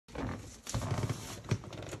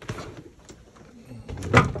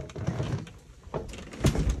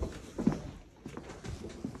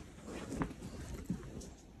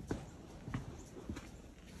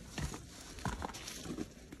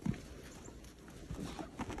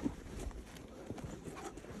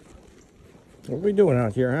What are we doing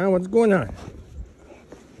out here, huh? What's going on?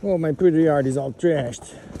 Oh, my pretty yard is all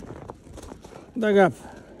trashed. Dug up.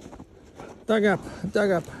 Dug up.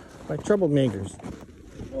 Dug up by troublemakers.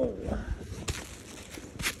 Oh.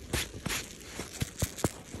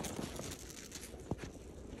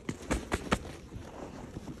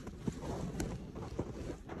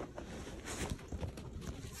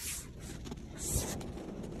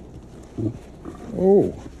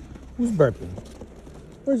 Oh, who's burping?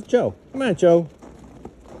 Where's Joe? Come on, Joe.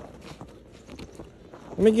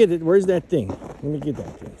 Let me get it. Where's that thing? Let me get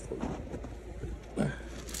that thing.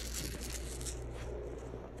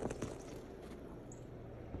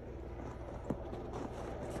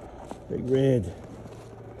 Big Red.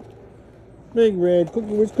 Big Red. Cookie,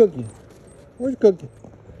 where's Cookie? Where's Cookie?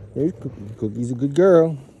 There's Cookie. Cookie's a good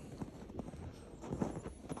girl.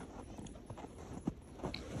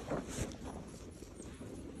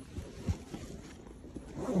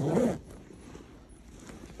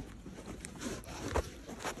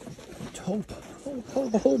 Hope, hope,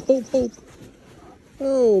 hope, hope, hope, hope.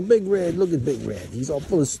 Oh, Big Red, look at Big Red. He's all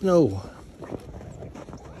full of snow.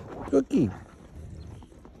 Cookie.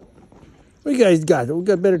 What do you guys got? We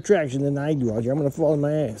got better traction than I do out here. I'm going to fall on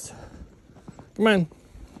my ass. Come on.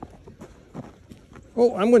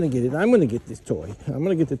 Oh, I'm going to get it. I'm going to get this toy. I'm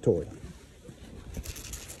going to get the toy.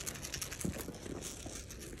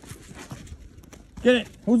 Get it.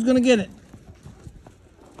 Who's going to get it?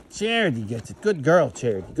 Charity gets it. Good girl,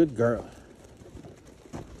 Charity. Good girl.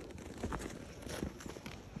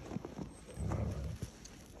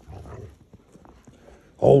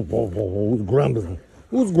 Oh, who's grumbling?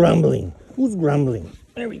 Who's grumbling? Who's grumbling?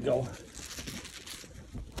 There we go.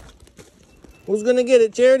 Who's going to get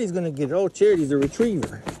it? Charity's going to get it. Oh, Charity's a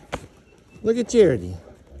retriever. Look at Charity.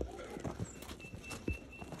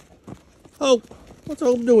 Hope. What's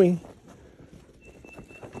Hope doing?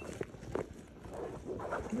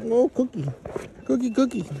 Oh, Cookie. Cookie,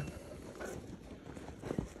 Cookie.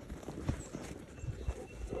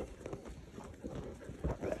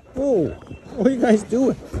 Oh, what are you guys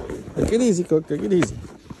doing? Take it easy, Cook. Take it easy.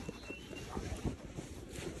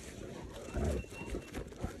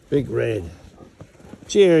 Big Red.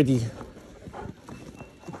 Charity.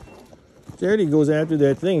 Charity goes after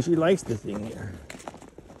that thing. She likes the thing here.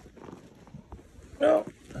 No.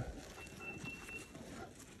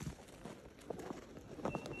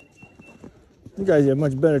 You guys have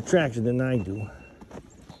much better traction than I do.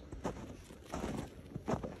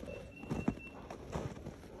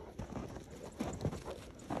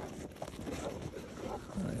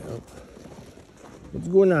 What's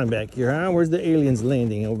going on back here, huh? Where's the aliens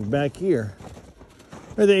landing? Over back here.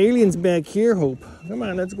 Are the aliens back here, Hope? Come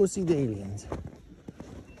on, let's go see the aliens.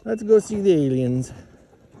 Let's go see the aliens.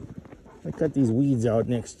 I cut these weeds out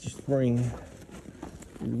next spring.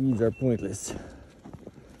 These weeds are pointless.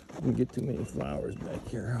 We get too many flowers back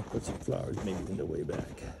here. I'll put some flowers maybe in the way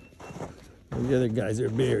back. And the other guys are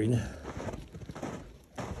buried.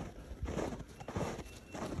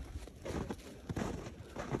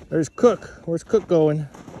 There's Cook. Where's Cook going?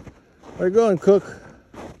 Where you going, Cook?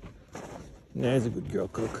 There's a good girl,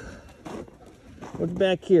 Cook. What's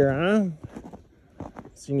back here, huh?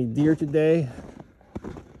 See any deer today?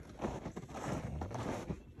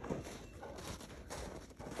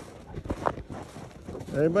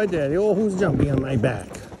 Hey, my daddy. Oh, who's jumping on my back?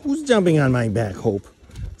 Who's jumping on my back, Hope?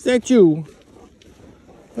 Is that you?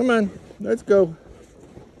 Come on, let's go.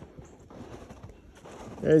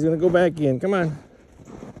 Yeah, he's gonna go back in. Come on.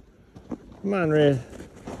 Come on, Red.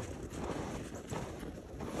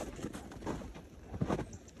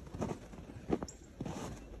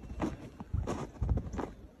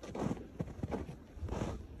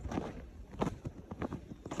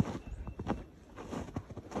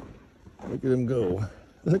 Look at him go.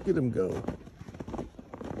 Look at him go.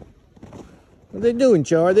 What are they doing,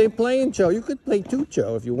 Cho? Are they playing, Cho? You could play too,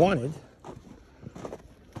 Cho, if you wanted.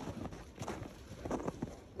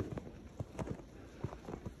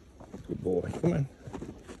 Good boy. Come on.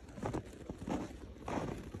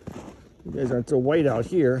 You guys aren't so white out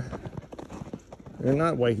here. They're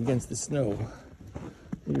not white against the snow.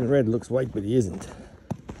 Even Red looks white, but he isn't.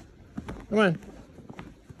 Come on.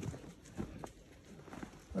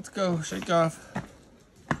 Let's go. Shake off.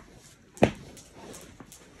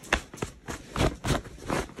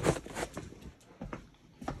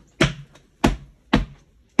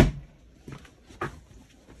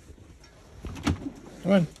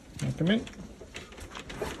 Come on. Come in.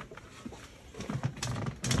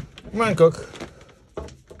 Come on, Cook.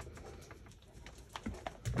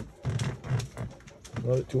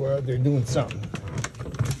 Well, the two are out there doing something.